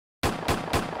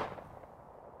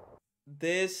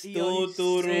This Yo,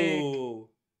 tuturu.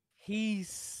 He's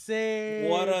sick.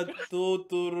 What a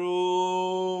tuturu.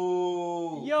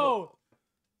 Yo,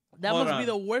 that Hold must be on.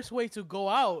 the worst way to go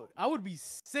out. I would be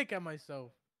sick at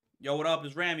myself. Yo, what up?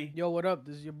 It's Ramy. Yo, what up?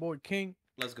 This is your boy King.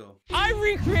 Let's go. I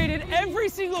recreated every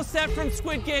single set from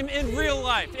Squid Game in real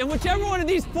life, and whichever one of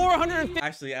these 450.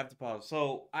 Actually, I have to pause.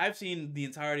 So I've seen the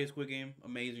entirety of Squid Game.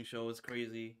 Amazing show. It's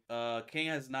crazy. King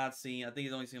has not seen. I think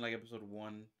he's only seen like episode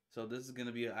 1. So this is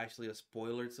gonna be actually a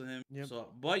spoiler to him. Yep. So,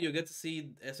 but you'll get to see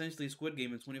essentially Squid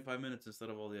Game in 25 minutes instead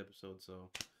of all the episodes. So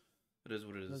it is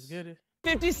what it is. Let's get it.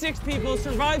 56 people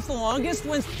survives the longest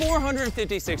wins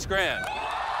 456 grand.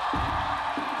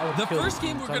 The first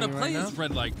game we're going to play is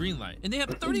red light, green light. And they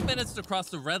have 30 minutes to cross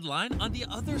the red line on the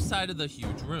other side of the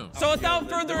huge room. So without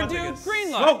further ado,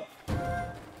 green light.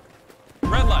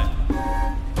 Red light.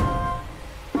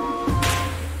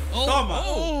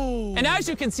 Oh. And as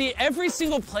you can see, every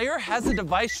single player has a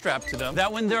device strapped to them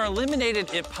that when they're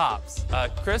eliminated, it pops.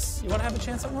 Chris, you want to have a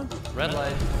chance at one? Red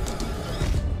light.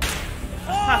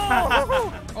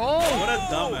 Oh, what a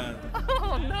dumbass.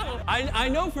 Oh, no. I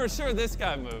know for sure this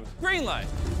guy moved. Green light.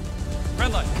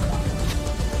 Red light.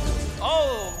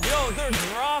 Oh, yo, they're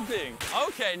dropping.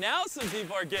 Okay, now some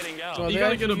people are getting out. So You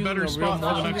gotta get a better spot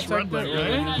for the next red light,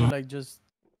 right? Like just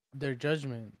their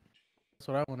judgment. That's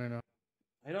what I want to know.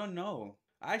 I don't know.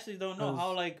 I actually don't know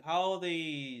how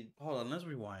they. Hold on, let's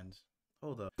rewind.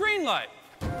 Hold up. Green light.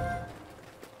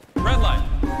 Red light.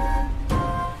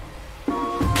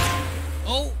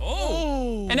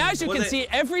 Oh. And as you can see,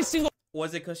 every single.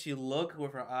 Was it because she looked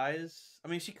with her eyes? I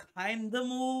mean, she kind of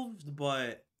moved,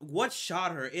 but what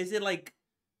shot her? Is it like?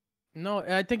 No,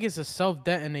 I think it's a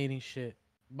self-detonating shit,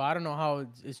 but I don't know how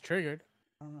it's triggered.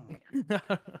 I don't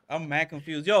know. I'm mad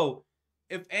confused. Yo,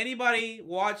 if anybody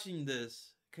watching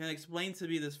this can explain to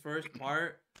me this first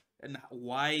part and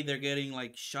why they're getting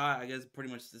like shot, I guess pretty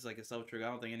much it's like a self-trigger. I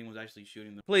don't think anyone's actually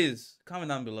shooting them. Please comment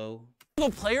down below.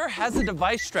 Single player has a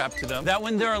device strapped to them that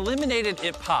when they're eliminated,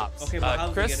 it pops. Okay, but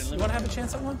how Chris, you want to have a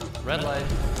chance at one? Red light.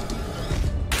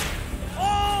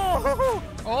 Oh!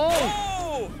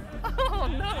 Oh! Oh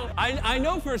no! I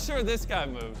know for sure this guy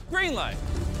moved. Green light.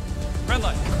 Red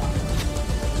light.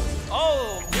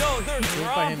 Oh, yo, they're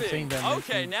dropping.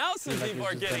 Okay, now some people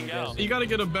are getting out. You gotta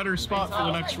get a better spot for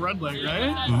the next red light,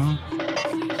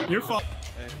 right? You're fine.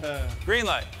 Green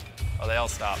light. Oh, they all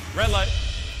stopped. Red light.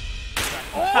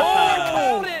 Oh, I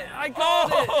called it! I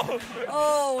called it!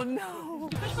 Oh no!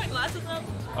 Put my glasses up.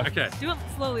 Okay. Do it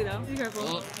slowly though. Be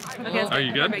careful. Okay. Are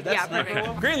you good? Perfect. Yeah, perfect.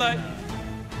 Okay. Green light.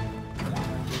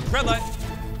 Red light.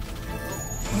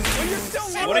 Well, you're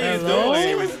still What are you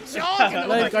doing?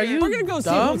 Like, are you We're gonna go see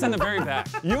dumb? who's in the very back.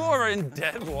 You are in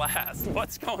dead last.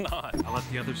 What's going on? I'll let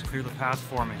the others clear the path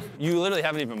for me. You literally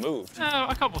haven't even moved.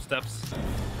 A couple steps.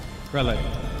 Red light.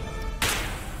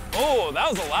 Oh, that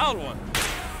was a loud one.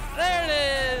 There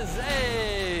it is.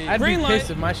 Hey. I'd Green be light.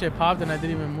 pissed if my shit popped and I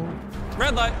didn't even move.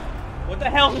 Red light. What the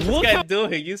hell is this Look guy how-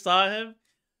 doing? You saw him?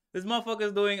 This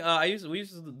motherfucker's doing. We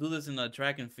used to do this in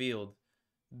track and field.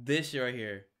 This shit right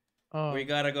here. Oh, Where you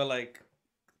gotta go like.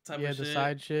 Type yeah, of the shit.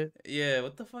 side shit. Yeah,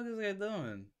 what the fuck is this guy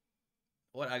doing?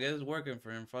 What? I guess it's working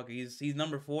for him. Fuck, he's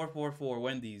number 444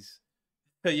 Wendy's.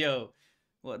 Yo,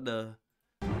 what the?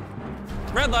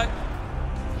 Red light.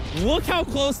 Look how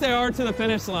close they are to the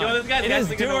finish line. Yo, this guy's it is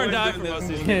actually do gonna or win die doing for most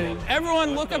this. of you.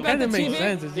 Everyone, look up at the Kinda makes TV.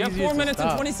 sense. It's You have easier 4 to minutes and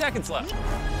stop. 20 seconds left.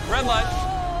 Red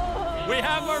light. We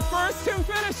have our first 2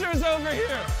 finishers over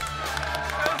here.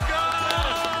 Let's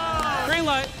go. Green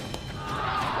light.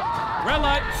 Red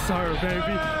light. Sir, baby.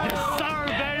 Yes, sir,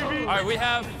 baby. All right, we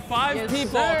have 5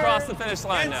 people across the finish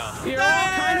line now. You're all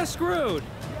kind of screwed.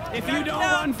 If you don't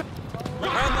run.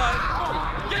 Red light.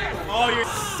 Oh, you're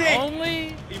sick.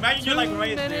 Only Imagine you're like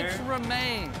right minutes there.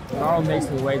 remain. It all makes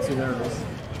me way too nervous.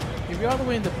 if you're all the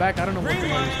way in the back, I don't know what Green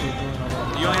you're light.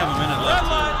 doing. You only have a minute Red left.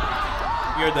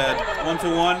 light. You're dead.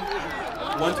 121.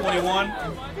 121.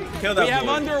 Kill that We have boy.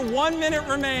 under 1 minute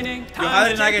remaining. Yo, how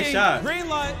did I not get ticking. shot? Green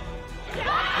light.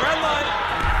 Red light.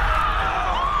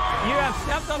 You have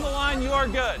stepped on the line. You are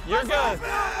good. You're good.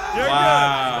 You're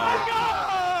Wow.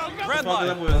 good. Red Fuck it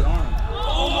up light. with his arm.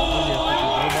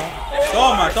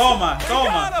 Toma.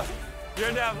 Got him.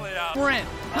 You're definitely out. Sprint.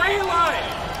 Green light.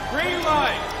 Green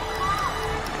light.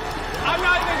 I'm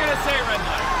not even gonna say red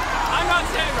light. I'm not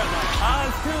saying red light.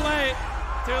 It's too late.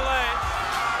 Too late.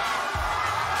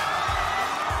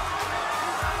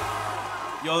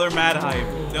 Yo, they're mad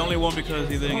hype. They only won because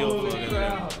he didn't give a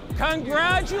fuck.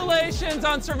 Congratulations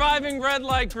on surviving red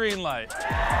light, green light. So,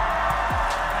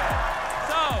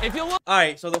 if you look. All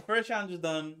right, so the first challenge is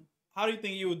done. How do you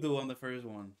think you would do on the first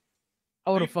one?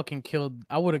 I would have fucking killed.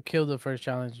 I would have killed the first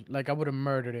challenge. Like I would have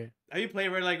murdered it. Have you played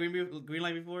Red Light Green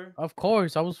Light before? Of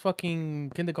course, I was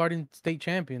fucking kindergarten state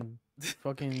champion.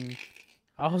 Fucking,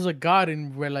 I was a god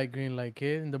in Red Light Green Light,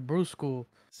 kid. In the Bruce School,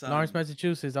 Lawrence,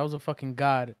 Massachusetts. I was a fucking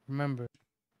god. Remember,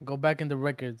 go back in the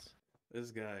records. This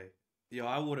guy, yo,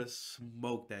 I would have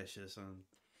smoked that shit, son.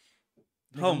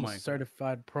 Oh my!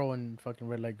 Certified pro in fucking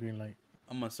Red Light Green Light.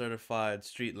 I'm a certified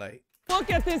street light.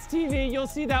 Look at this TV, you'll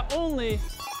see that only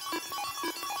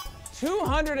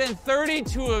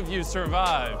 232 of you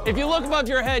survived. If you look above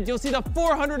your head, you'll see the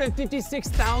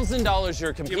 $456,000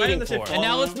 you're competing for. And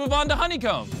now let's move on to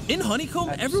Honeycomb. In Honeycomb,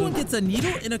 everyone gets a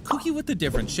needle and a cookie with a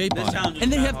different shape on it.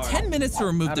 And they have 10 minutes to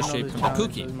remove the shape from the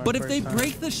cookie. But if they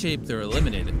break the shape, they're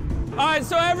eliminated. All right,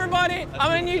 so everybody, I'm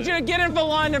gonna need you to get in the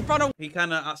line in front of. He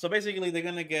kind of so basically they're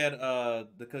gonna get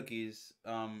the cookies.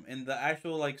 In the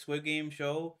actual like Squid Game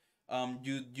show,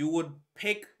 you would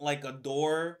pick like a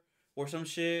door or some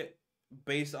shit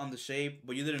based on the shape,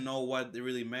 but you didn't know what it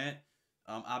really meant.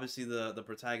 Obviously the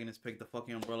protagonist picked the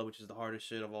fucking umbrella, which is the hardest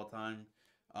shit of all time.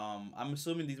 I'm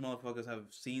assuming these motherfuckers have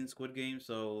seen Squid Game,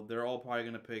 so they're all probably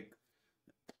gonna pick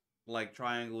like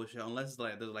triangle shit, unless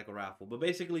like there's like a raffle. But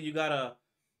basically, you gotta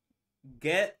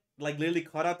get like literally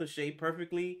cut out the shape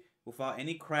perfectly without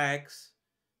any cracks,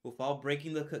 without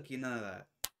breaking the cookie, none of that.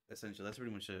 Essentially, that's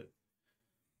pretty much it.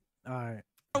 All right.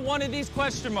 One of these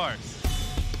question marks.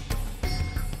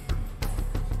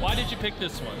 Why did you pick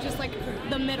this one? Just like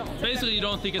the middle. Basically, you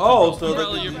don't think it's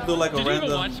so you do like a Did random. you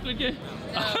even watch Squid Game?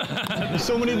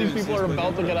 So many of these people are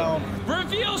about to get out.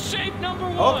 Reveal shape number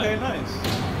 1. Okay, nice.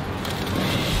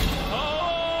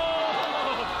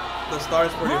 Oh! The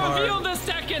star's pretty Reveal hard. the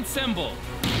second symbol.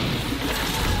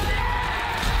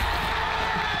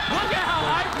 Look at how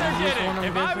hyped they're getting.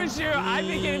 If I was you, I'd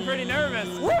be getting pretty nervous.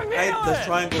 Reveal it! The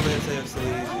triangle they say is the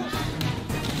easiest.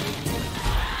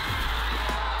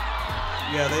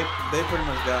 Yeah, they pretty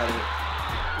much got it.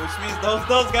 Which means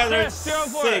those guys are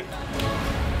sick.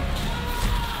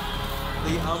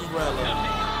 The umbrella.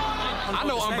 I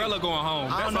know umbrella going home.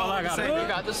 That's all I got. We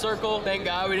got the circle. Thank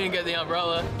God we didn't get the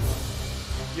umbrella.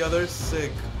 Yeah, they're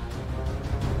sick.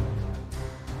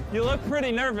 You look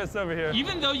pretty nervous over here.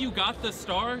 Even though you got the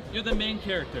star, you're the main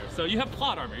character, so you have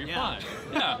plot armor. You're fine.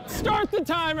 Yeah. Start the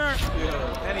timer.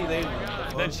 Yeah, any day.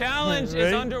 The challenge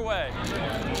is underway.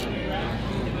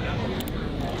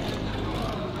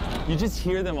 You just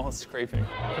hear them all scraping.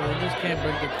 So they just can't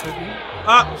break the cookie.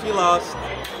 Ah, she lost.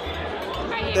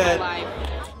 Dead.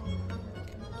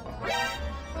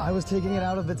 I was taking it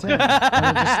out of the tin, and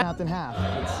it just snapped in half.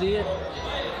 Let's see it.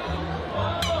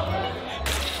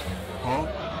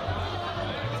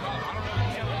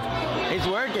 It's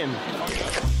working.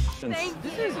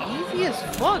 This is easy as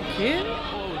fuck, kid.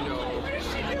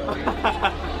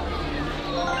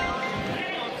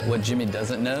 What Jimmy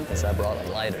doesn't know is I brought a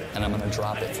lighter, and I'm gonna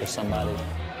drop it for somebody.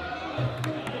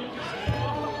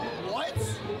 What?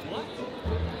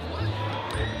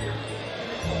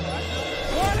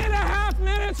 1.5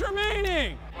 minutes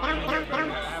remaining.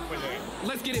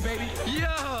 Let's get it, baby. Yeah.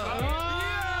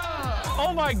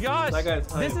 Oh my gosh. That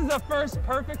guy's hype. This is the first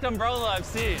perfect umbrella I've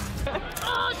seen.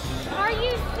 Oh, are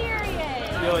you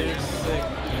serious? Yo, you're sick.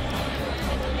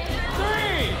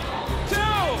 3, 2, 1.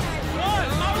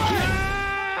 All right.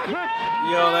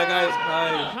 Yo, that guy's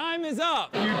hype. Time is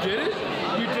up. You did it?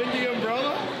 You did the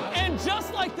umbrella? And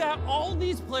just like that, all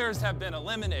these players have been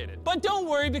eliminated. But don't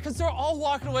worry, because they're all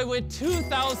walking away with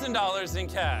 $2,000 in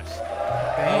cash.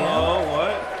 Hello,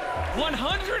 what?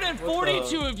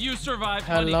 142 of you survived.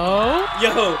 Hello?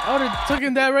 Yo. I would have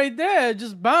taken that right there. It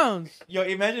just bounced. Yo,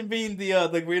 imagine being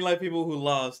the green light people who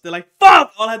lost. They're like,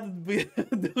 fuck! All I had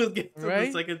to do is get to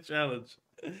the second challenge.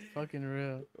 Fucking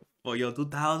real. Oh, yo,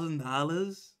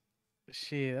 $2,000?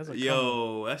 Shit, that's a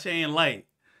yo, that shit ain't light.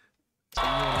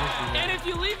 And if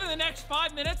you leave in the next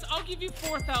 5 minutes, I'll give you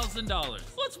 $4,000.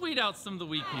 Let's weed out some of the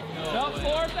weak people. No,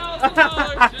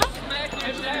 $4,000. Just smack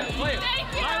your shit. Wait,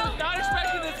 Thank you. I was not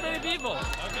expecting this many people.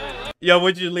 Okay. Yo,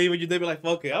 would you leave? Would you be like,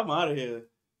 fuck it, I'm out of here?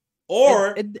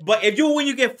 Or, but if you win,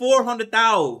 you get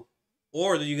 400,000.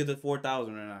 Or do you get the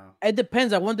 4,000 right now? It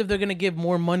depends. I wonder if they're gonna give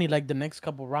more money like the next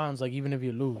couple rounds, like even if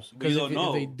you lose. Because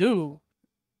if they do,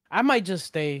 I might just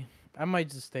stay. I might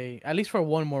just stay at least for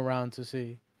one more round to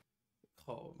see.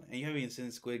 Oh man, you haven't even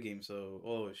seen Squid Game, so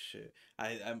oh shit.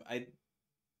 I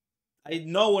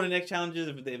know what the next challenge is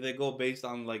if they go based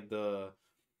on like the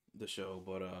show,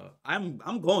 but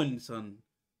I'm going, son.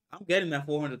 I'm getting that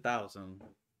 400,000.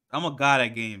 I'm a god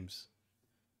at games.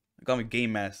 They call me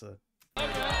Game Master.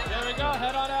 Okay, there we go.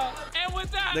 Head on out. And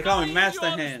with that, they call me Master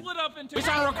Hand. We're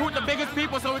trying to recruit the biggest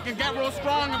people so we can get real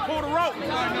strong and pull the rope.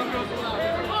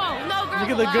 Oh, no, girl. Look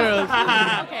at the girls.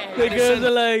 The girls are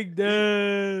like,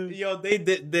 duh. Yo, they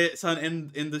did son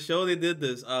in the show. They did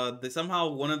this. They somehow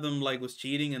one of them like was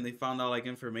cheating, and they found out like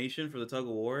information for the tug of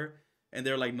war, and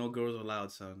they're like, no girls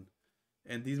allowed, son.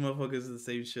 And these motherfuckers is the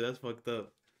same shit. That's fucked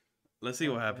up. Let's see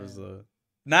what happens though.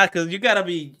 Not because you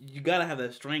gotta have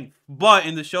that strength. But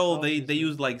in the show, they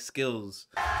use like skills.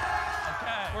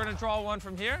 Okay, we're gonna draw one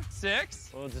from here.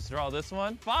 6. We'll just draw this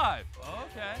one. 5.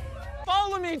 Okay.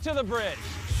 Follow me to the bridge.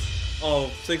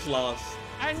 Oh, 6 lost.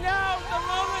 And now the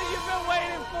moment you've been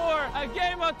waiting for, a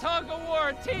game of tug of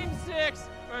war. Team 6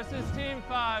 versus Team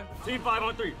 5. Team 5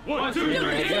 on 3. 1, 2,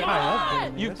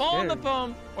 3. You fall on the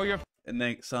foam, or you're. And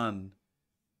then, son,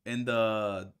 in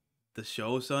the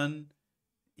show, son,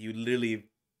 you literally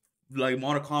like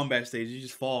Mortal Kombat stage. You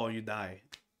just fall and you die.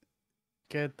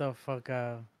 Get the fuck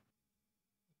out.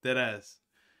 Deadass.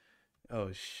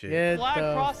 Oh shit. Get flag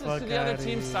the crosses fuck to the other outta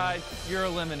team's here. side, you're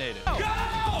eliminated. Go!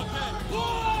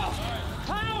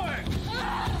 Power!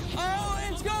 Oh,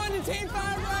 it's going to Team 5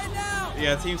 right now!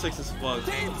 Yeah, Team 6 is fucked.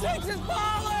 Team 6 is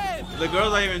falling! The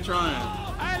girls aren't even trying.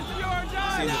 As you're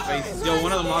done! See the faces. Yo,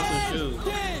 one of them lost their shoes.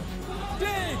 Dig!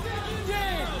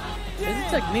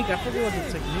 It's a technique. I forget what the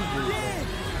technique is.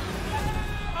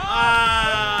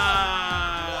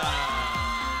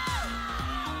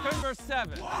 Number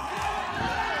 7.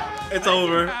 It's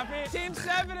over. Happy? Team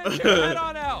 7 and 2, head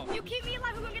on out. You keep me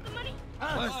alive, we're gonna get the money.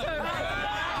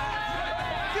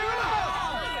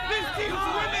 This team's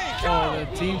winning! Oh, the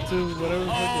team 2, whatever.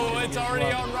 Oh, it's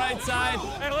already on right side.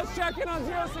 Hey, let's check in on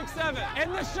 067.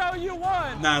 In the show, you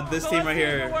won. Nah, this team right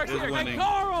here is Hey, winning.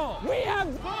 Carl, we have.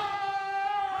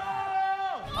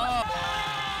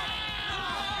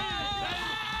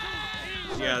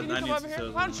 Yeah, Can you I come need over to here?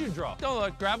 show Why don't them. you draw? Don't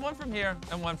look. Grab one from here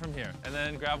and one from here, and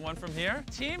then grab one from here.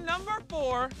 Team number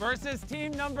 4 versus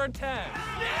team number 10.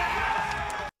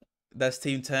 That's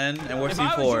Team 10, and we're If Team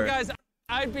I was 4. you guys,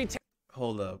 I'd be.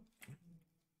 Hold up.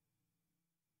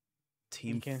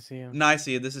 You can't see him. No, I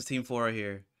see it. This is Team 4 right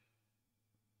here.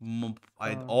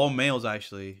 All males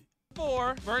actually.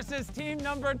 4 versus team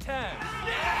number 10.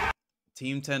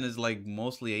 Team 10 is like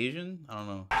mostly Asian. I don't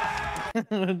know.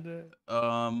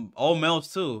 All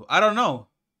males too. I don't know.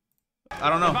 If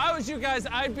I was you guys,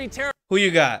 I'd be terrified. Who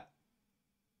you got?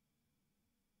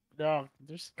 No,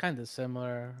 they're kind of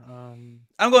similar. I'm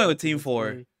going with Team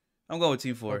 4. I'm going with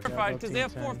Team 4. Because they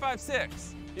have 4, 5,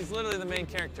 6. He's literally the main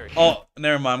character. Oh,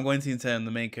 never mind. I'm going Team 10,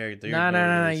 the main character.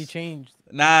 Nah, you changed.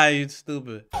 Nah, you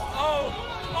stupid. They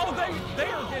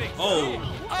are getting.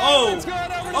 It's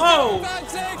going over to 5,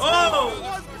 6.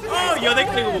 Yo, they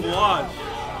couldn't even watch.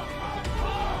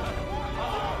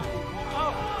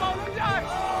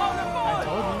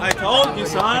 I told you,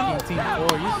 son. Team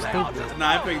 4, you stupid. Nah,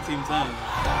 I picked Team 10.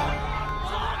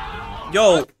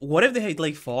 Yo, what if they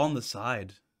like fall on the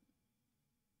side?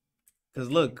 Cause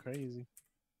look. Crazy.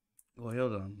 Well,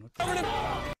 hold on.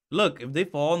 Look, if they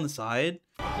fall on the side,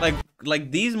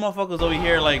 like these motherfuckers over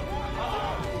here, like.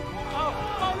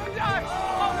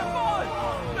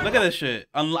 Look at this shit.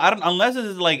 Unless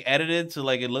it's like edited so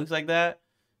like it looks like that.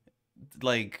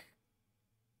 Like,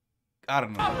 I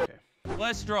don't know. Okay.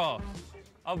 Let's draw.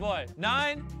 Oh boy,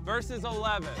 9 versus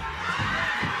 11.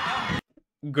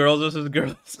 Girls versus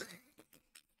girls.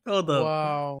 Hold up.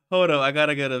 Wow. Hold up. I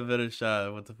gotta get a better shot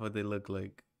of what the fuck they look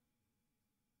like.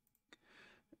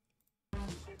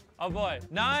 Oh boy,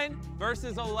 9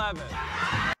 versus 11.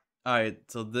 Alright,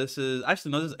 so this is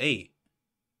actually no, this is 8.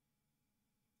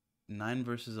 9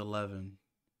 versus 11.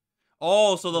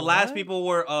 Oh, so the last people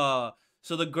were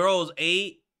so the girls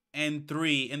 8 and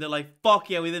 3, and they're like, fuck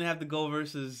yeah, we didn't have to go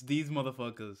versus these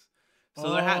motherfuckers.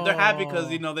 So they're happy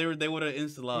because you know they would have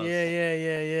insta lost.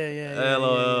 Yeah.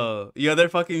 LOL. Yo, they're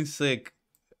fucking sick.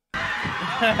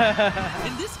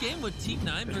 In this game with Team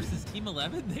 9 versus Team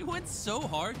 11, they went so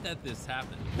hard that this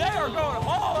happened. They are going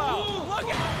all out.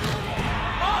 Look at.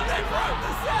 Oh, they broke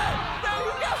the set. There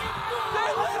you go. They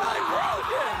literally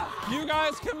broke it. You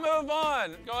guys can move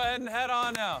on. Go ahead and head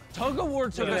on now. Tug of War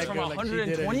took us from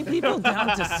 120 people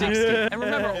down to 60. And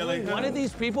remember, only one of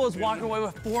these people is walking away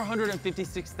with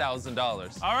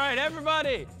 $456,000. All right,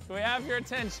 everybody, we have your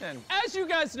attention. As you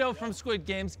guys know from Squid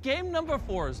Games, game number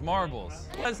 4 is marbles.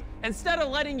 Because instead of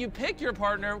letting you pick your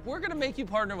partner, we're gonna make you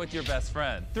partner with your best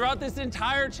friend. Throughout this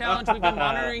entire challenge, we've been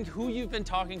monitoring who you've been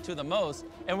talking to the most,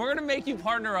 and we're gonna make you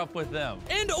partner up with them.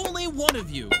 And only one of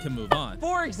you can move on.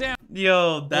 For example,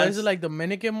 Yo, that's is it like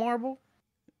Dominican marble?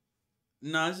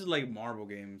 No, this is like marble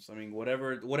games. I mean,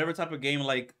 whatever type of game,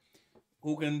 like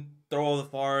who can throw the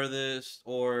farthest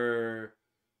or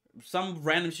some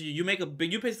random shit. You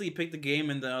basically pick the game,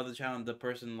 and the other challenge, the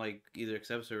person like either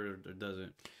accepts it or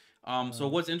doesn't. So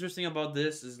what's interesting about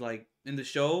this is like in the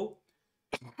show,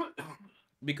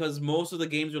 because most of the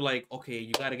games are like, okay,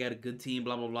 you gotta get a good team,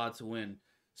 blah blah blah, to win.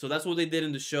 So that's what they did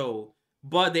in the show,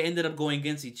 but they ended up going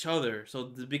against each other.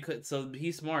 So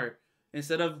he's smart.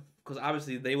 Instead of, because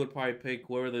obviously they would probably pick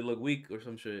whoever they look weak or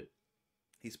some shit.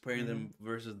 He's pairing them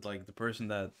versus like the person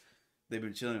that they've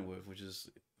been chilling with, which is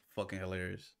fucking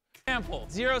hilarious. Example,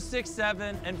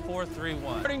 067 and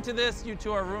 431. According to this, you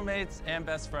two are roommates and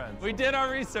best friends. We did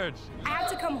our research. I have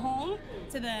to come home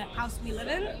to the house we live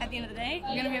in at the end of the day.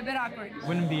 It's gonna be a bit awkward.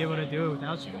 Wouldn't be able to do it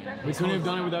without you. We couldn't have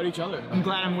done it without each other. I'm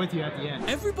glad I'm with you at the end.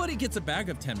 Everybody gets a bag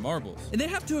of 10 marbles, and they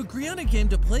have to agree on a game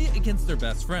to play it against their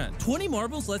best friend. 20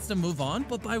 marbles lets them move on,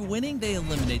 but by winning, they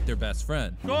eliminate their best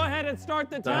friend. Go ahead and start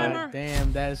the timer.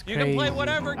 Damn, that's crazy. You can play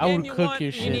whatever game you want.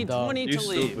 You need 20 to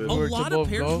leave. A lot of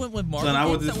pairs went with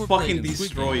marble games that were fucking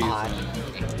destroy you.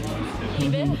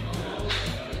 Even?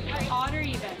 Odd or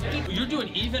even? You're doing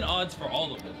even odds for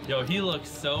all of them. Yo, he looks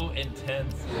so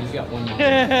intense. He's got one more.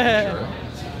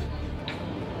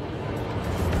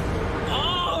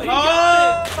 Oh, he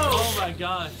got it! Oh my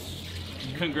gosh.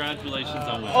 Congratulations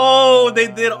on winning. Oh,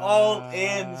 they did all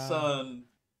in, son.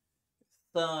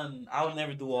 Son, I would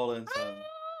never do all in, son.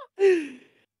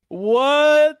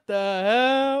 What the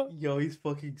hell? Yo, he's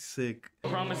fucking sick. We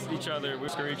promised each other we'd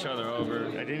screw each other over.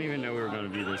 I didn't even know we were going to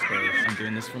be this close. I'm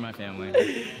doing this for my family.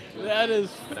 That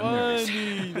is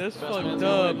funny. That's fucked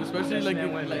up. Especially like your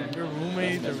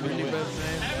roommates are really best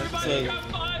friends. Everybody got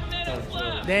 5 minutes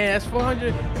left. Damn, that's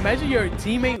 400. Imagine your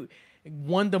teammate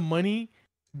won the money,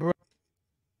 bro.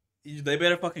 They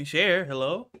better fucking share.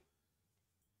 Hello?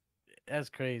 That's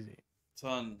crazy.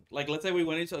 Son, like, let's say we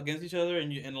went against each other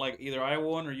and like either I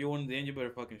won or you won, then you better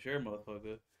fucking share,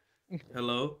 motherfucker.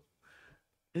 Hello?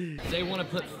 They want to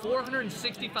put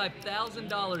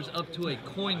 $465,000 up to a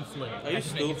coin flip. Are you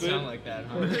stupid? Make it sound like that,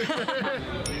 huh?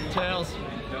 Tails.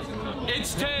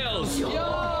 It's tails. Yo!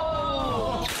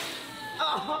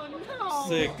 Oh no!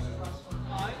 Sick.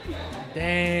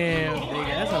 Damn, nigga,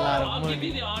 that's a lot of money. I'll give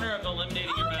you the honor of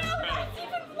eliminating your best friend.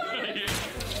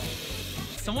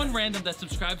 Someone random that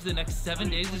subscribes to the next 7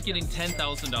 days is getting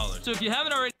 $10,000. So if you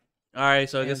haven't already... Alright,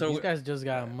 so I guess these guys just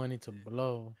got money to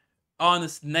blow. On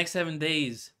this next 7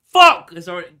 days. Fuck! It's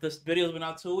already, this video's been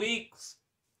out 2 weeks.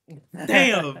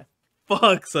 Damn.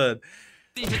 Fuck, son.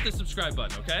 Hit the subscribe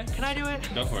button, okay? Can I do it?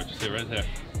 Go for it. Just hit right there.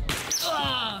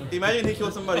 Imagine he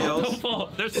killed somebody else. Don't fall.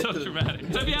 They're so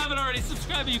dramatic. So if you haven't already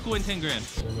subscribed, you can win 10 grand.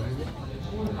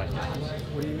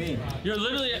 What do you mean? You're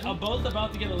literally both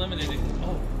about to get eliminated.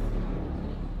 Oh.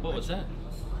 What was that?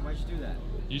 Why'd you do that?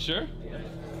 You sure?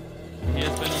 He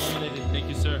has been eliminated. Thank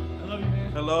you, sir. I love you,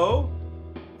 man. Hello?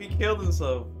 He killed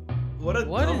himself. What a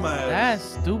dumbass. That's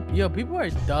stupid. Yo, people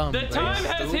are dumb. The time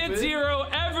has hit 0.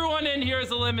 Everyone in here is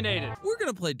eliminated. We're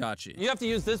gonna play Dodgeball. You have to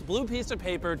use this blue piece of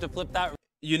paper to flip that.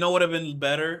 You know what would have been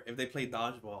better if they played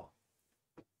Dodgeball.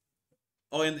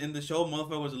 Oh, in the show,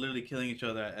 motherfuckers was literally killing each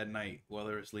other at night while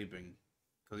they were sleeping.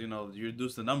 Because, you know, you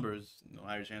reduce the numbers,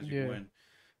 higher chance you can win.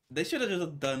 They should have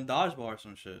just done Dodgeball or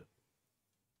some shit.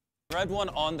 Red one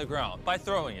on the ground by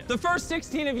throwing it. The first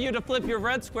 16 of you to flip your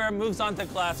red square moves onto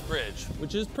glass bridge,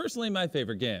 which is personally my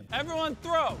favorite game. Everyone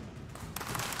throw.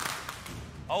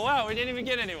 Oh wow, we didn't even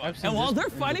get anyone. And while they're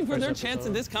fighting for their chance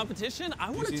in this competition,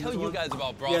 I want to tell you guys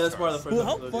about Brawl Stars. That's part of the first who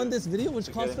helped fund this video,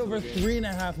 which cost over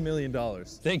 $3.5 million.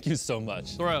 Thank you so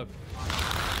much. Throw.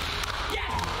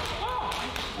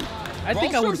 I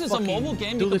think I would is a mobile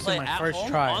game do you can this play in my at first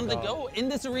home, try, on the go, in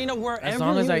this arena,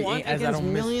 wherever you want, against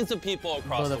millions of people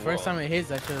across the world. So the first time it hits,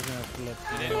 I should have gonna flip.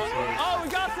 Oh, we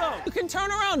got some! You can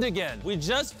turn around again. We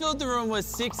just filled the room with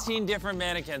 16 different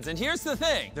mannequins, and here's the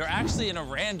thing. They're actually in a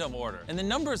random order, and the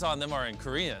numbers on them are in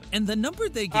Korean. And the number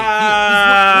they gave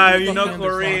here is you know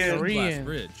Korean.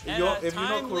 And if you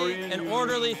know Korean, in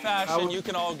orderly fashion, you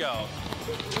can all go.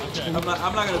 Okay. I'm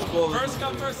not gonna spoil it. First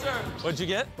come, first serve. What'd you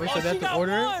get? Wait, so that's the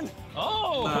order? One.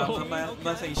 Oh! I'm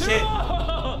not saying shit.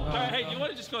 All right, hey, you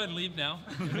want to just go ahead and leave now?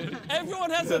 Everyone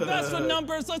has the best with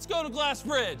numbers. Let's go to Glass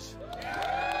Bridge.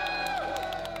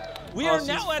 We are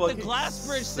now at the Glass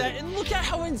Bridge set, and look at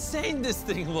how insane this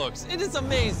thing looks. It is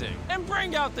amazing. And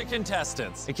bring out the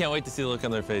contestants. I can't wait to see the look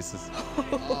on their faces.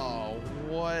 Oh,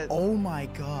 what? Oh my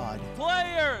God.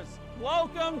 Players,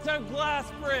 welcome to Glass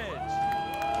Bridge.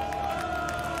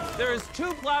 There's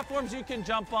 2 platforms you can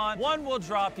jump on. One will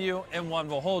drop you, and one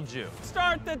will hold you.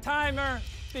 Start the timer.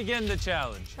 Begin the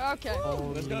challenge. Okay.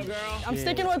 Let's go, girl. I'm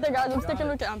sticking with it, guys. I'm sticking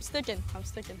with it. I'm sticking.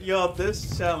 Yo,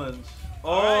 this challenge.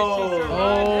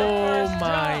 Oh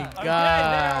my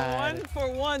God. Okay, they're 1 for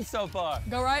 1 so far.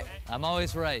 Go right. I'm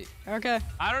always right. Okay.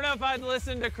 I don't know if I'd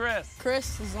listen to Chris.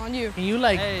 Chris, this is on you. Can you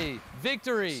like Hey,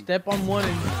 victory. step on one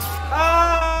and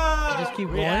Just keep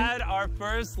We going. had our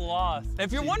first loss.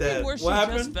 If you're wondering dead. where she What just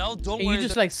happened? fell, don't Can worry. you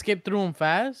just like skip through them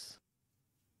fast?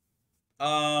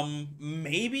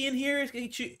 Maybe in here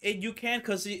you can,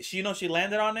 cause she she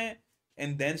landed on it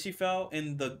and then she fell.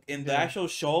 In the actual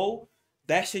show,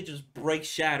 that shit just breaks,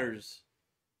 shatters,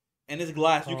 and it's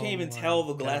glass. You can't even tell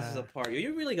the glasses apart.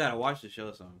 You really gotta watch the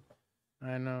show, son.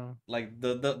 I know. Like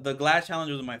the glass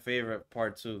challenge was my favorite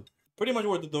part too. Pretty much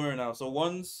what they're doing now. So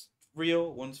one's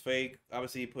real, one's fake.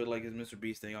 Obviously, he put like his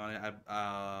mrbeast thing on it.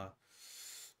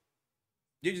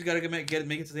 You just gotta make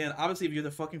it to the end. Obviously, if you're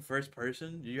the fucking first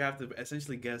person, you have to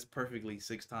essentially guess perfectly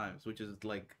 6 times, which is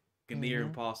like near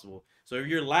impossible. So if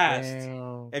you're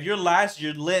last,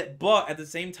 you're lit. But at the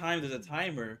same time, there's a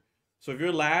timer. So if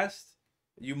you're last,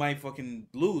 you might fucking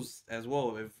lose as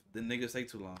well if the niggas take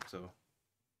too long. So.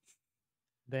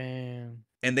 Damn.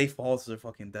 And they fall to their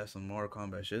fucking deaths on Mortal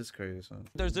Kombat. Shit's crazy, son.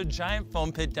 There's a giant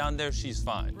foam pit down there. She's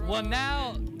fine. Well,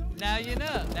 now you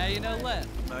know. Now you know left.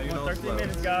 Now you know 13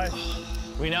 minutes, guys.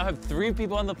 We now have 3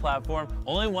 people on the platform.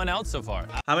 Only 1 out so far.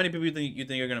 How many people you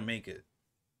think are gonna make it?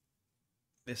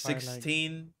 It's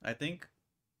 16, I think.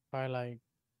 Probably like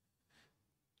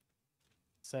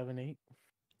 7, 8.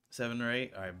 7 or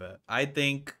 8. All right, bet. I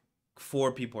think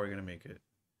 4 people are gonna make it.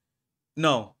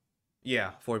 No.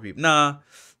 Yeah, 4 people. Nah,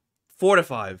 4 to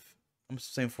 5. I'm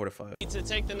saying 4 to 5. To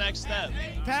take the next step.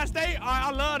 Past 8?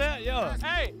 I love that, yo.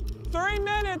 Hey, 3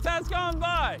 minutes has gone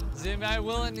by. Is anybody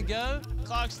willing to go?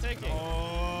 Clock's ticking.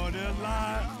 Oh, this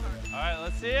line. All right,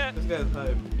 let's see it. This guy's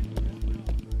hype.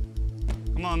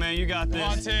 Come on, man, you got this.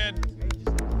 Come on, Ted.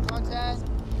 Come on, Ted.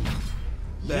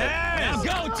 Yes!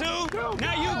 Now go, 2.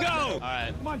 Now you go. All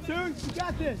right. Come on, dude. You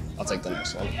got this. I'll take the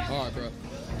next one. All right,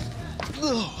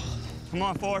 bro. Come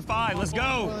on, 4 or 5, let's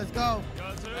go. Well, let's go.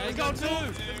 Let's go, 2.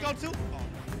 Let's go, 2.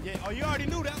 Yeah. Oh, you already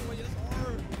knew that one. Yes,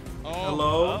 sir.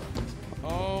 Hello?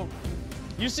 Oh.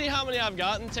 You see how many I've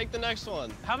gotten? Take the next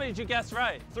one. How many did you guess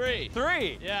right? 3.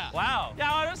 3? Yeah. Wow.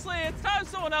 Yeah, honestly, it's time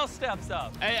someone else steps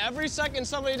up. Hey, every second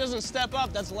somebody doesn't step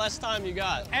up, that's less time you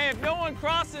got. Hey, if no one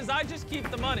crosses, I just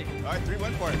keep the money. All right, 3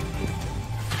 went for it.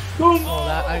 Oh,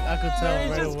 that I could tell He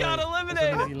right just away. got eliminated.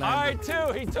 As soon as he All landed.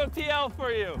 right, 2. He took the L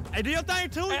for you. Hey, do your thing,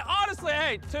 2. Hey, honestly,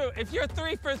 hey, 2. If you're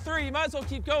 3 for 3, you might as well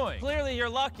keep going. Clearly, you're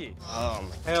lucky.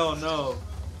 Hell no. All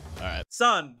right.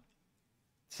 Son.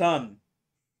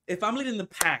 If I'm leading the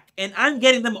pack and I'm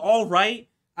getting them all right,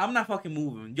 I'm not fucking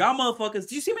moving. Y'all motherfuckers,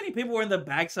 do you see how many people were in the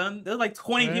back, son? There's like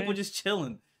 20 people just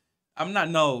chilling. I'm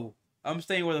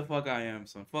staying where the fuck I am,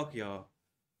 son. Fuck y'all.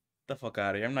 The fuck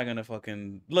out of here. I'm not gonna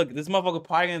fucking... Look, this motherfucker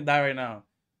probably gonna die right now.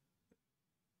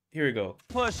 Here we go.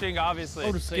 Pushing, obviously. I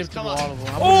would have skipped through all of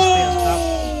them. I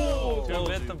Oh! Two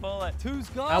bit the bullet. 2's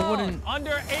gone. I wouldn't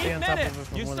Under 8 minutes.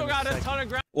 You still got a ton of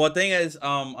ground. Well, the thing is,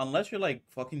 unless you're like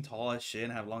fucking tall as shit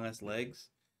and have long ass legs,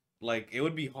 like it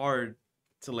would be hard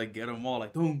to like get them all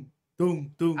like doom,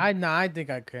 doom, doom. I think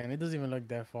I can. It doesn't even look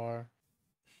that far.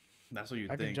 That's what you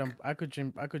I think. I could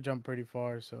jump pretty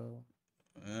far. So.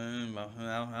 I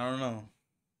don't know.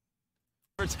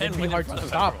 It'd be hard to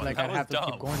stop. Like I'd have to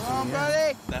keep going. Come on,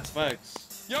 buddy. That's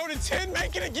facts. Yo, did 10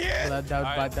 make it again? Well,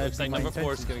 that Looks like number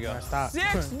 4 is gonna go.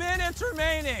 6 minutes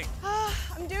remaining.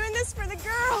 I'm doing this for the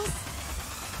girls.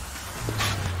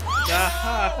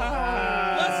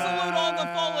 Let's salute all the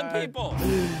fallen people.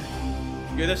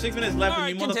 Yeah, there's 6 minutes left, All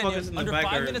and right, you continue. motherfuckers in the Under back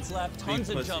 5 are minutes left. being Tons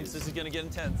of pussies. jumps. This is gonna get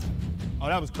intense. Oh,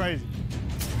 that was crazy.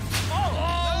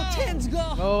 Oh, 10's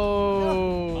gone.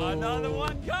 Oh. Another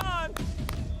one gone.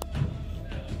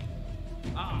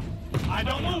 I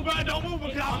don't move, bro. Don't move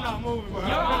because I'm not moving, bro.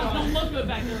 Don't look good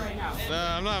back there right now.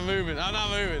 I'm not moving. I'm not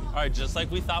moving. All right, just like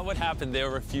we thought would happen, they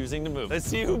were refusing to move. Let's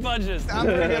see who budges. I'm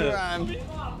pretty good where I'm.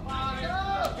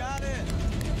 Got it.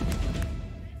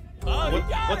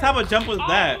 What type of jump was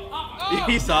that?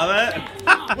 You saw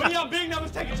that? When y'all big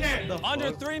numbers, take a chance.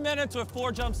 Under 3 minutes with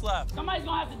 4 jumps left. Somebody's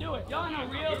gonna have to do it. Y'all in a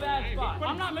real bad spot.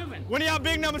 I'm not moving. When y'all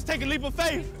big numbers, take a leap of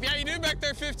faith. Yeah, you do back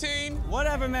there, 15.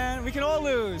 Whatever, man. We can all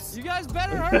lose. You guys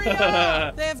better hurry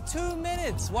up. They have 2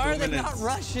 minutes. Why are they not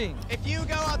rushing? If you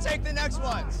go, I'll take the next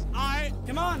ones. All right,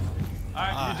 come on. All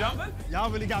right, you jumping?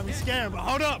 Y'all really got me scared, but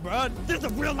hold up, bro. This is a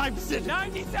real life decision.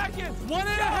 90 seconds.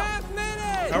 1.5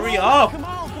 minutes. Hurry up! Come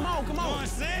on, come on, come on.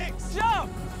 6.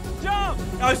 Jump. Jump.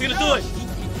 Oh, he's gonna do it.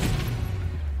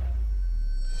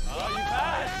 Oh, you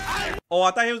passed. Oh,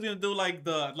 I thought he was gonna do like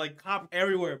the cop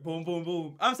everywhere. Boom, boom,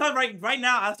 boom. I'm sorry, right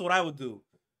now that's what I would do.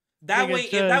 That way,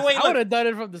 I would look, have done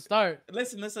it from the start.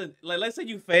 listen. Like, let's say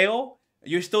you fail,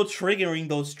 you're still triggering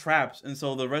those traps, and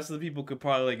so the rest of the people could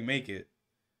probably like make it.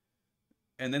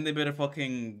 And then they better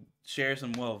fucking share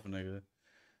some wealth, nigga.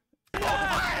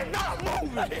 I am not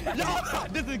moving. Y'all,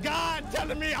 this is God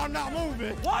telling me I'm not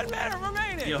moving. 1 minute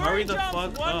remaining. Yo, hurry the fuck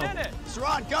up. 1 minute.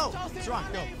 Sherrod, go.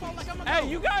 Sherrod, go. Hey,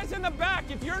 you guys in the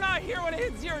back, if you're not here when it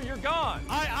hits 0, you're gone.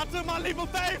 I took my leap of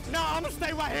faith. Now I'm gonna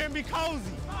stay right here and be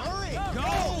cozy. Hurry.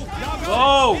 Go. Y'all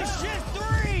go. It's just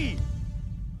 3.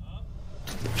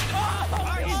 All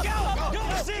right, go.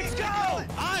 6, go. All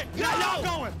right, now y'all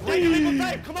going. Take a leap of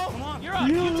faith. Come on. You're up.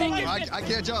 You take it. I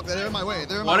can't jump. They're in my way.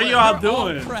 They're in my What way. are y'all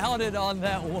doing? Crowded on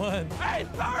that one. Hey,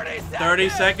 30 seconds. 30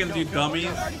 seconds, you dummies.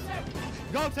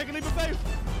 Go, take a leap of faith.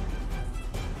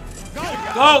 Go.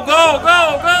 Go.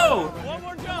 One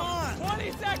more jump.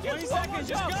 20 seconds. 20 seconds.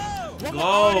 Jump.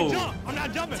 Go. I'm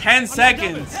not jumping. 10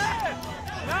 seconds. 10,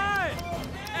 9, 8.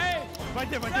 Right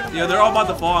there. Yo, they're all about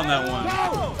to fall on that one. Go.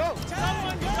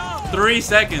 Someone jump. 3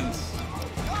 seconds.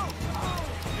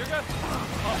 You're good.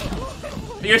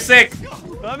 You're sick.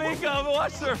 Let me come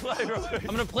watch the replay real quick. I'm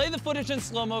gonna play the footage in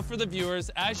slow-mo for the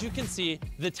viewers. As you can see,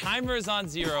 the timer is on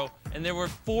 0, and there were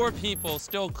 4 people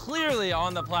still clearly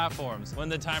on the platforms when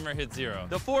the timer hit 0.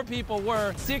 The 4 people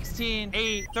were 16,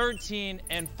 8, 13,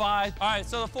 and 5. All right,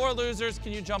 so the 4 losers,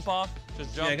 can you jump off?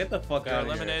 Just jump. Yeah, get the fuck out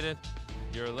of here.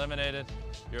 You're eliminated. You're eliminated.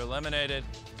 You're eliminated.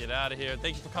 Get out of here.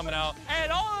 Thank you for coming out.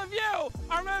 And all of you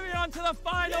are moving on to the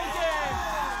final game.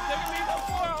 They're gonna be the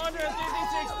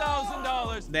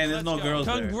 $456,000. Damn, there's no girls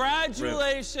there.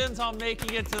 Congratulations on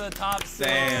making it to the top 6.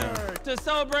 Damn. To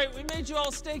celebrate, we made you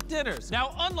all steak dinners.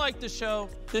 Now, unlike the show,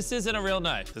 this isn't a real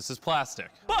knife. This is plastic.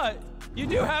 But you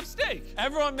do have steak.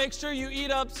 Everyone make sure you eat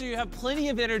up so you have plenty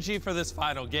of energy for this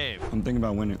final game. I'm thinking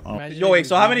about winning. Yo, wait,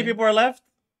 so how many people are left?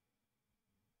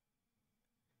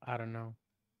 I don't know.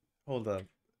 Hold up.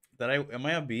 Am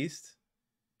I a beast?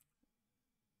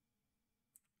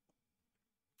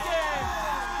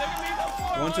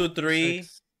 One, 2, 3.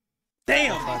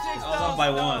 Damn! I was up by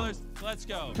 1. Let's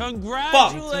go.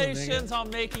 Congratulations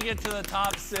on making it to the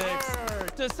top 6.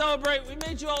 To celebrate, we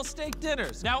made you all steak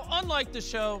dinners. Now, unlike the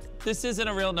show, this isn't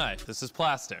a real knife. This is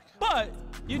plastic. But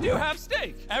you do have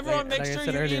steak. Everyone make sure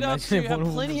you eat up so you have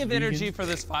plenty of energy for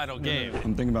this final game.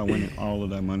 I'm thinking about winning all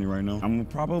of that money right now. I'm gonna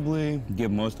probably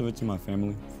give most of it to my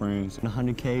family, friends.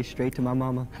 100K straight to my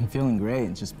mama. I'm feeling great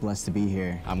and just blessed to be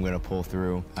here. I'm gonna pull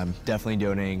through. I'm definitely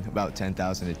donating about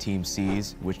 10,000 to Team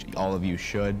C's, which all of you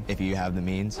should if you have the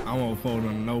means. I won't fold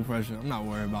under no pressure. I'm not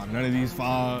worried about none of these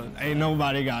files. Ain't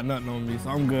nobody got nothing on me, so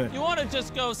I'm good. You want to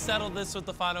just go settle this with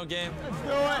the final game? Let's do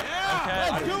it.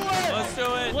 Okay. Let's do it. Let's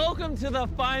do it. Welcome to the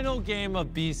final game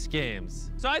of Beast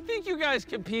Games. So I think you guys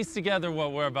can piece together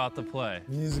what we're about to play.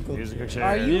 Musical chairs.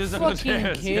 Are you Musical fucking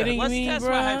chairs. kidding Let's me, test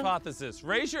bro? my hypothesis.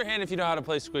 Raise your hand if you know how to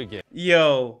play Squid Game.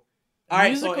 Yo. All right,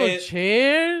 Musical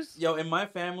chairs? Yo, in my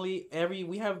family,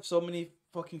 we have so many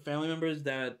fucking family members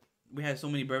that we had so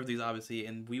many birthdays, obviously,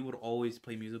 and we would always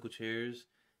play musical chairs.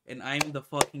 And I'm the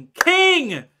fucking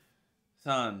king!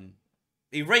 Son.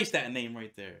 Erase that name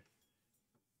right there.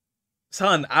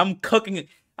 Son, I'm cooking.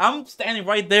 I'm standing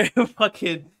right there,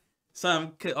 fucking.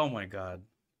 Son, oh my god.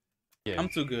 Yeah. I'm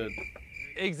too good.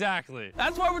 Exactly.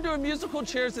 That's why we're doing musical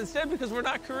chairs instead, because we're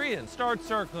not Korean. Start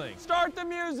circling. Start the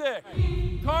music.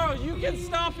 Carl, you can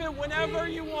stop it whenever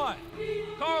you want.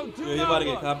 Carl, do you're not about to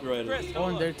look. get copyrighted. Chris, Oh,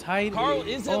 and they're tight. Carl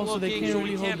isn't so they looking, can't so really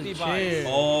we hold can't the be chair. biased.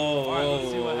 Oh. All right, let's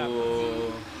see what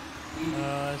happens.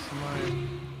 That's smart.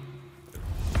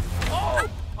 Oh!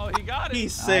 Oh, he got it.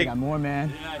 He's sick. I got more, man.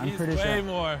 Yeah, I'm he's pretty way sure.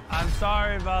 more. I'm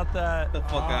sorry about that. Get the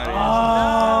fuck out of here.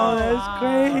 Oh, that's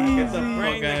crazy. Get the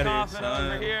Bring fuck the out coffin of here,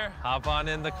 over son. here. Hop on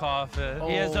in the coffin.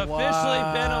 He has Oh, officially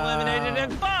been wow. eliminated,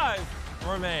 and 5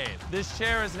 remain. This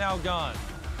chair is now gone.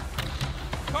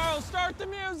 Carl, start the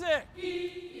music.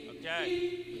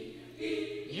 Okay.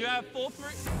 You have full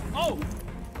free. Oh!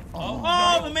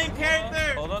 Oh, the main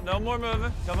character. Hold on, no more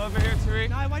moving. Come over here, Tariq.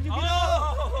 Nah, why'd you get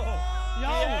Oh! He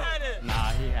had it.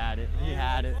 Nah, he had it. He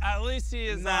had it. At least he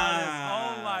is honest.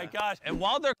 Oh my gosh. And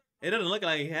while they're It doesn't look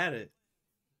like he had it.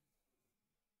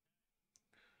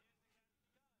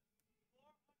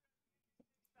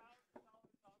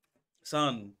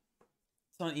 Son,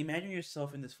 imagine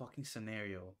yourself in this fucking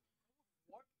scenario.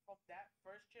 From that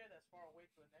first chair that's far away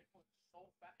to the next one so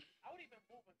fast. I would even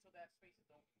move until that space is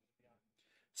open, to be honest.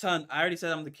 Son, I already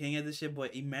said I'm the king of this shit,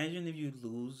 but imagine if you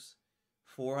lose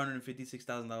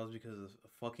 $456,000 because of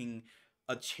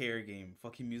a chair game,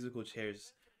 fucking musical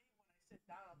chairs.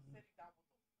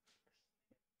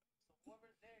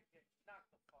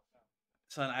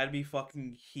 Son, I'd be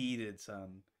fucking heated,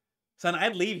 son. Son,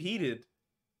 I'd leave heated.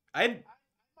 I might sit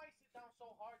down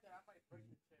so hard that I might break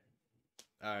the chair.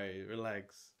 Alright,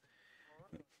 relax.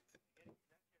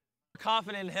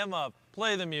 confident him up.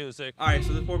 Play the music. Alright,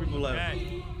 so there's 4 people left.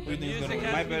 Okay. Who do you think is gonna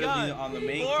win? Might better be on the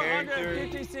main character.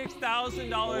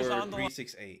 $456,000 on the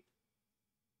 368.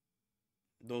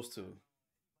 Those two.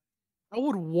 I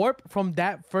would warp from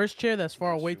that first chair that's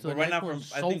far away to the right next now, one.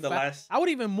 I think the last. I would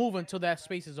even move until that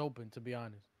space is open. To be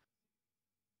honest.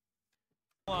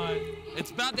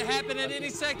 It's about to happen at any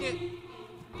second.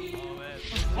 Oh man.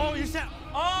 Oh, you said.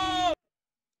 Oh.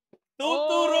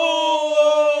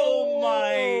 Oh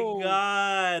my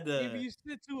god. If you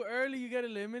sit too early, you get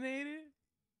eliminated?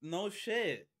 No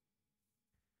shit.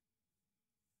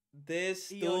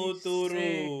 This Yo,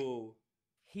 Tuturu.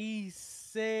 He's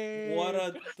sick. What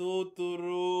a Tuturu.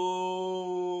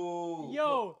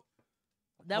 Yo,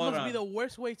 that Hold must be on. the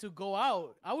worst way to go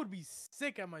out. I would be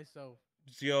sick at myself.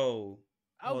 Yo.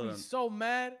 I would be so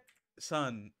mad.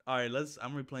 Son, all right,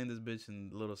 I'm replaying this bitch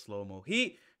in a little slow-mo.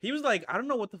 He was like, I don't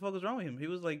know what the fuck was wrong with him. He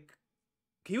was like,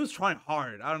 he was trying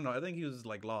hard. I don't know. I think he was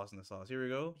like lost in the sauce. Here we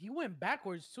go. He went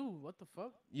backwards too. What the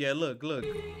fuck? Yeah, look.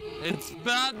 It's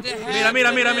about to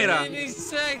happen Mira. any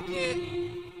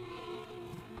second.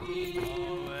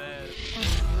 Oh man.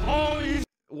 Oh,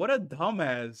 what a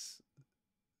dumbass.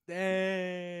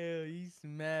 Damn, he's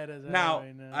mad as hell Now,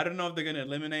 right now. I don't know if they're gonna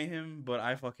eliminate him, but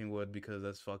I fucking would because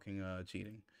that's fucking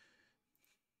cheating.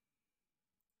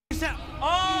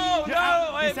 Oh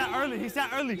no! He sat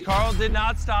early. Carl did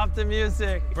not stop the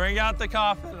music. Bring out the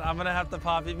coffin. I'm gonna have to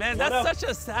pop it. Man, that's such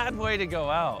a sad way to go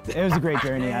out. It was a great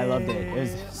journey. I loved it. It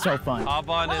was so fun. Hop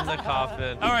on in the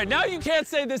coffin. All right, now you can't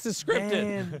say this is scripted.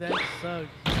 Damn, that sucks.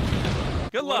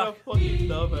 Good luck.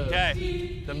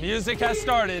 Okay, the music has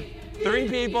started. 3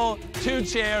 people, 2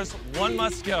 chairs, 1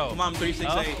 must go. Come on,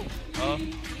 368. Oh.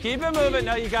 Keep it moving.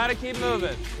 No, you gotta keep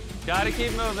moving. Gotta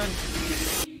keep moving.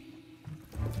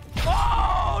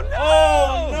 Oh no!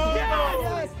 Oh no!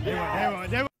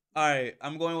 Yes! All right,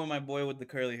 I'm going with my boy with the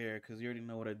curly hair because you already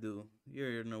know what I do. You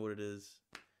already know what it is.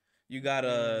 You got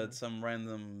some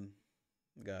random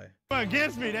guy. They were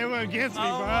against me. They were against me,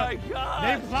 Oh bro. my God!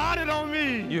 They plotted on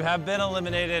me. You have been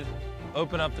eliminated.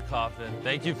 Open up the coffin.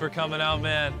 Thank you for coming out,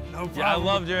 man. No problem. Yeah, I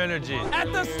loved your energy.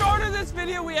 At the start of this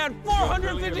video, we had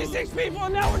 456 people,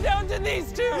 and now we're down to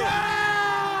these 2.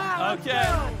 Yeah!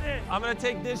 Okay, I'm gonna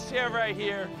take this chair right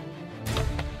here.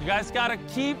 You guys gotta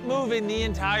keep moving the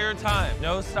entire time.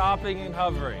 No stopping and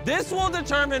hovering. This will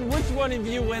determine which one of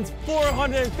you wins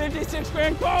 456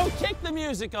 grand. Carl, kick the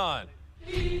music on.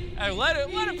 Hey, let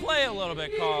it play a little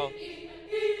bit, Carl.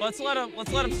 Let's let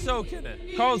him soak in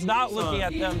it. Carl's not looking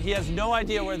at them. He has no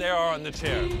idea where they are on the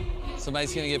chair.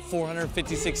 Somebody's gonna get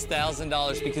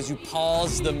 $456,000 because you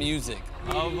paused the music.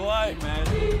 Oh boy, man.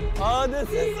 Oh, this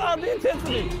is all the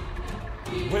intensity.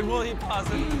 When will he pause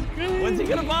it? When's he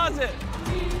gonna pause it?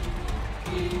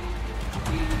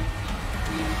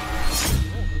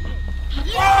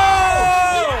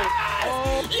 Yeah!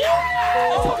 Oh! Yeah!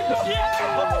 Oh,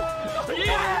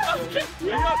 yeah!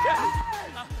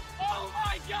 Oh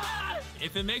my God!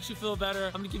 If it makes you feel better,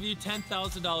 I'm gonna give you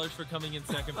 $10,000 for coming in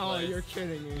second place. Oh, you're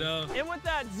kidding me. No. And with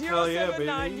that Hell yeah,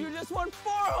 079, baby. you just won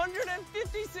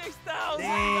 $456,000.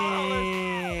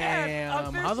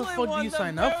 Damn. How the fuck do you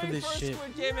sign up for this shit?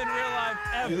 Squid game in real life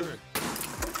ever.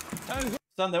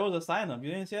 Son, there was a sign up.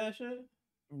 You didn't see that shit?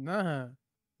 Nah.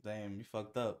 Damn, you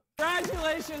fucked up.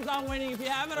 Congratulations on winning. If you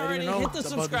haven't already, know hit the about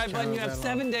subscribe this button. You channel have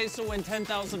that 7 days to win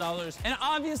 $10,000. And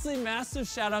obviously, massive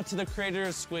shout out to the creator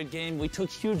of Squid Game. We took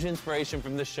huge inspiration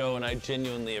from the show, and I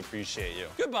genuinely appreciate you.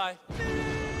 Goodbye.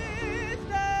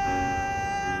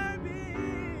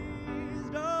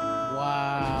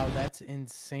 Wow, that's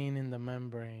insane in the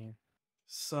membrane.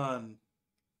 Son.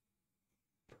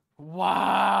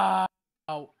 Wow.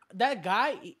 That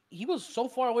guy, he was so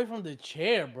far away from the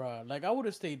chair, bro. Like, I would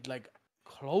have stayed, like,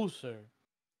 closer.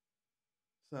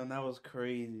 Son, that was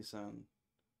crazy, son.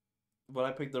 But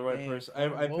I picked the right person. I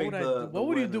What picked the What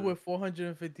would you do winner. with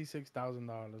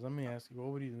 $456,000? Let me ask you.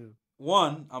 What would you do?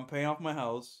 1, I'm paying off my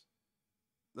house.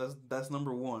 That's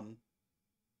number 1.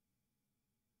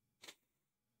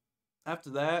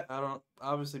 After that, I don't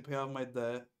obviously pay off my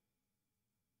debt.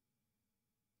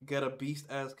 Get a beast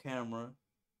ass camera.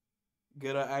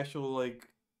 Get an actual like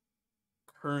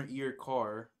current year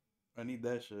car. I need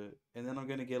that shit. And then I'm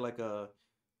gonna get like a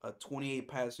 28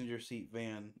 passenger seat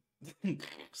van.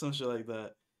 Some shit like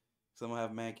that. So I'm gonna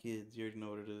have mad kids. You already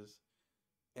know what it is.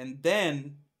 And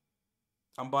then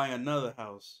I'm buying another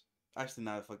house. Actually,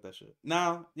 nah, fuck that shit.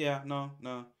 No,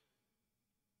 no.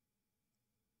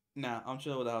 Nah, I'm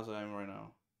chilling with the house I am right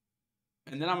now.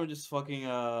 And then I'm gonna just fucking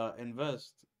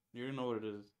invest. You already know what it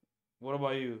is. What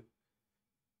about you?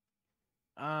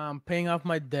 I'm paying off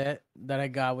my debt that I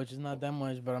got, which is not that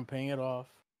much, but I'm paying it off.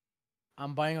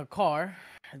 I'm buying a car.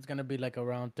 It's gonna be like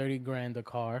around 30 grand a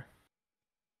car.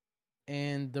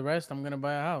 and the rest I'm gonna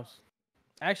buy a house.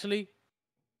 Actually,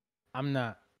 I'm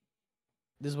not.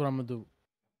 This is what I'm gonna do.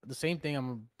 The same thing. I'm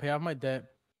gonna pay off my debt,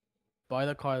 buy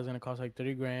the car. It's gonna cost like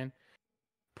 30 grand.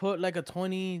 Put like a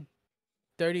 20,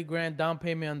 30 grand down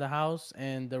payment on the house,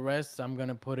 and the rest I'm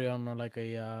gonna put it on like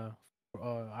a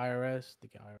IRS. The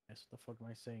IRS. The fuck am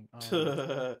I saying?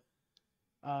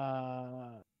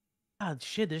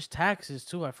 Shit. There's taxes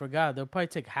too. I forgot. They'll probably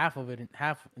take half of it,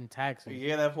 half in taxes.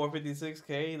 Yeah, that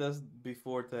 456K. That's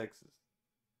before taxes.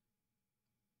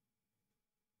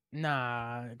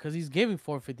 Nah, because he's giving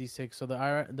 456, so the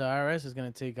IRS is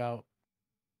gonna take out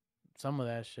some of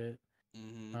that shit.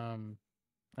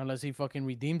 Unless he fucking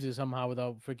redeems it somehow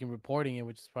without freaking reporting it,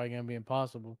 which is probably gonna be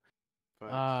impossible.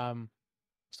 Right.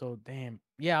 So damn.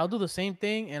 Yeah, I'll do the same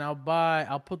thing, and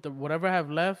I'll put the whatever I have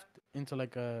left into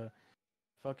like a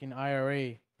fucking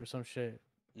IRA or some shit.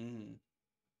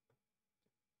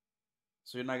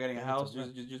 So you're not getting a house,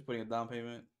 just putting a down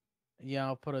payment. Yeah,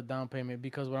 I'll put a down payment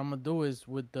because what I'm gonna do is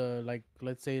with the like,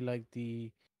 let's say like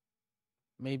the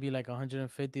maybe like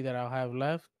 150 that I'll have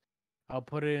left, I'll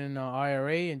put it in an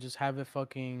IRA and just have it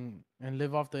fucking and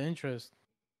live off the interest,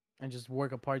 and just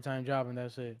work a part-time job, and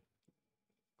that's it.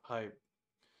 Hype.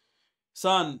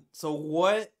 Son, so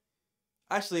what?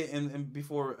 Actually, and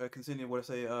before continuing what I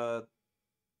say, for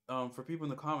people in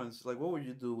the comments, like, what would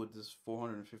you do with this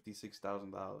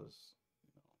 $456,000?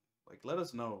 Like, let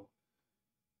us know.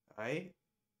 Alright?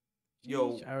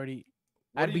 Yo,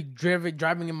 I'd be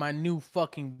driving in my new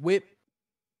fucking whip.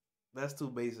 That's too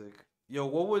basic. Yo,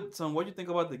 what do you think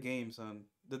about the game, son?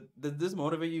 Did this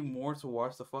motivate you more to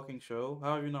watch the fucking show?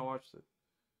 How have you not watched it?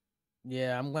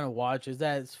 Yeah, I'm gonna watch.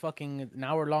 It's fucking an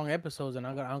hour-long episodes, and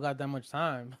I don't got that much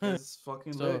time. It's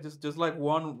fucking lit. Just like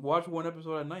watch one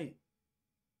episode at night.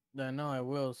 I know I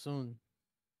will soon.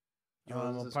 Yo,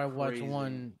 I'll probably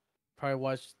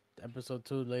watch episode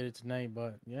 2 later tonight.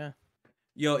 But yeah.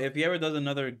 Yo, if he ever does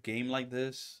another game like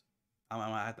this,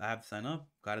 I have to sign up.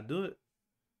 Gotta do it.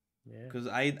 Yeah. Because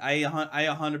I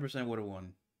 100% would have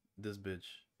won this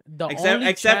bitch. Except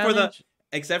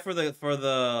for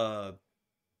the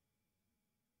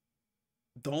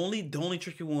only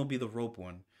tricky one would be the rope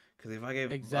one. Because if I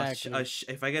get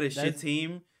if I get a shit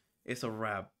team, it's a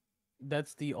wrap.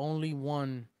 That's the only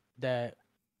one that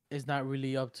is not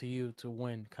really up to you to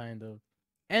win, kind of.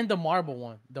 And the marble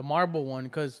one,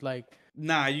 because like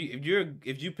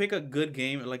if you pick a good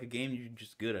game, like a game you're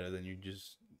just good at, then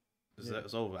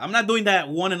it's over. I'm not doing that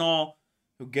one and all.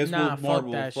 Who gets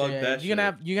marble? Fuck that shit. You're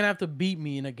gonna have to beat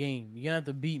me in a game. You're gonna have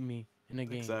to beat me in a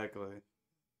game. Exactly.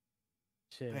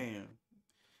 Shit. Damn.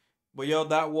 But yo,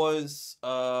 that was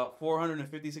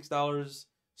 $456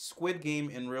 Squid Game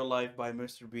in real life by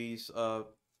mrbeast.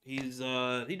 He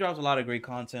drops a lot of great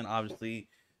content, obviously.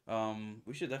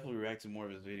 We should definitely react to more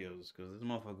of his videos because this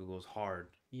motherfucker goes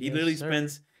hard. He literally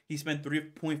spent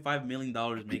 $3.5 million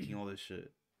making all this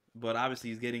shit. But obviously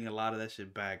he's getting a lot of that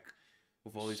shit back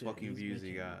with all these fucking views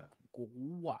he got.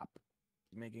 Guap.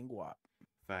 Making guap.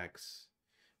 Facts.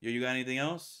 Yo, you got anything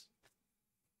else?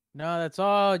 No, that's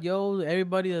all. Yo,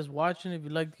 everybody that's watching, if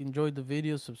you enjoyed the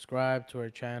video, subscribe to our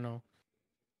channel.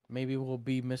 Maybe we'll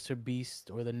be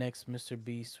mrbeast or the next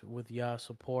mrbeast with y'all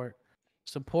support.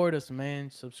 Support us, man.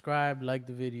 Subscribe, like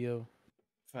the video.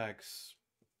 Facts.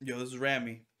 Yo, this is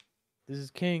Ramy. This is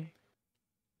King.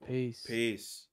 Peace. Peace.